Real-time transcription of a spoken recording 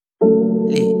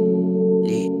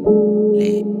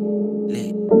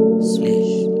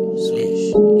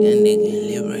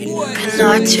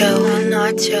Panacho.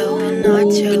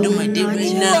 Do my D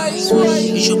right now.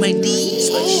 Bitch, you my D.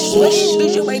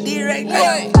 Bitch, you my D right now.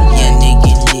 Yeah,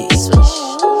 nigga lit.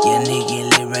 Yeah, nigga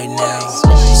lit right now.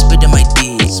 Spit on my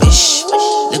D, bitch.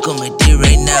 Look on my D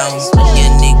right now.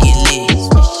 Yeah, nigga lit.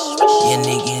 Yeah,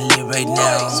 nigga lit right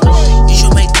now. Bitch, you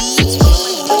my D.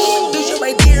 Bitch, you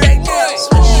my D right now.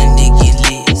 Yeah, nigga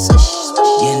lit.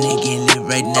 Yeah, nigga lit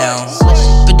right now.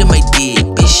 Spit on my D,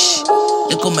 bitch.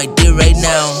 Look on my D right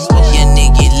now. Yeah,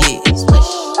 nigga lit.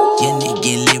 Yeah,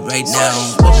 nigga lit right now.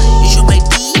 Bitch, you my D.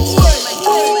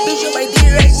 Bitch, you my D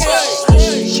right now.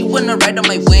 She wanna ride on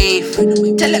my wave.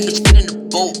 Tell that bitch get in the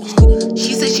boat.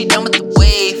 She said she down with the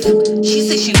wave. She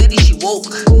said she litty, she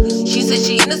woke. She said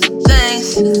she into some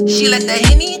things. She like that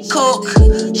Henny and Coke.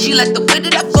 She like the way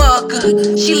that I fuck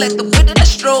her. She like the way that I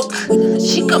stroke.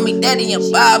 She call me daddy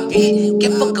and Bobby.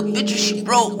 Get fuck a bitch if she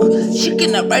broke. She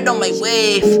cannot ride on my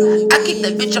wave. I kick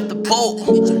that bitch off the boat.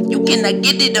 You cannot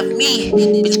get it of me.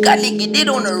 Bitch gotta get it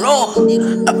on the roll.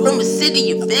 I'm from a city,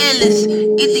 you feelings.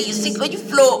 Either you sink or you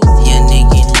float. Yeah,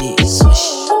 nigga lit.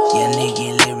 Yeah,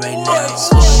 nigga lit right now.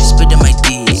 Spit on my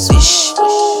D, bitch.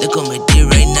 Look on my D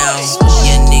right now.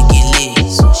 Yeah, nigga lit.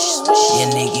 Yeah,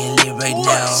 nigga lit right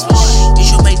now.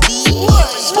 Bitch, you my D.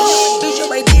 Bitch, you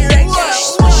my D right now.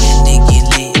 Yeah, nigga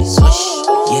lit.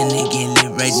 Yeah, nigga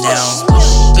lit right now.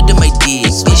 Spit on my D,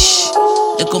 bitch.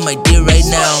 Look on my D right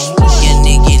now. Yeah,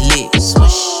 nigga lit.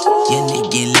 Yeah,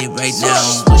 nigga lit right now.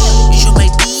 Bitch, you my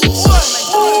D.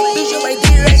 Bitch, you my D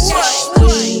right now.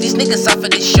 These niggas off of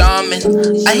the shaman.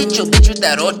 I hit your bitch with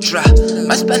that otra.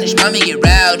 My Spanish mommy get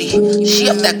rowdy. She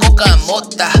up that coca and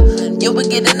mota. Yeah, we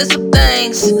get into some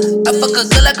things. I fuck a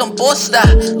girl like I'm Bosta.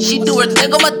 She do her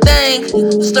thing on my thing.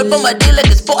 Slurp on my D like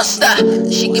it's Bosta.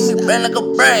 She give me brain like a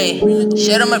brain.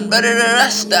 Shit on my brother the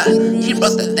Rasta. He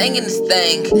brought the thing in this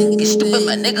thing. Get stupid,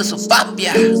 my nigga, so pop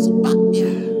ya.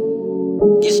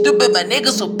 Get stupid, my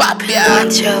nigga, so pop ya.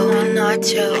 She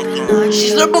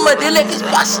slurp on my D like it's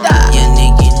pasta. Yeah,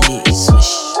 nigga lit.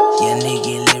 Yeah,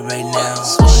 nigga lit right now.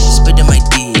 Spit on my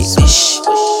D, bitch.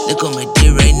 Look on my D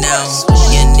right now.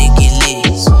 Yeah, nigga lit.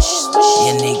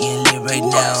 Yeah, nigga lit right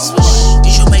now.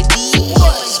 Bitch, you my D.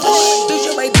 Bitch,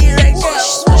 you my D right now.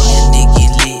 Yeah, nigga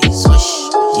lit.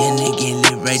 Yeah, nigga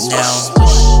lit right now.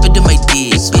 Spit on my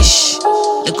D, bitch.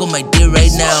 Look on my D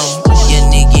right now. Yeah,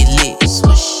 nigga lit.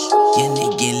 Yeah,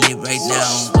 nigga lit right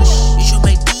now.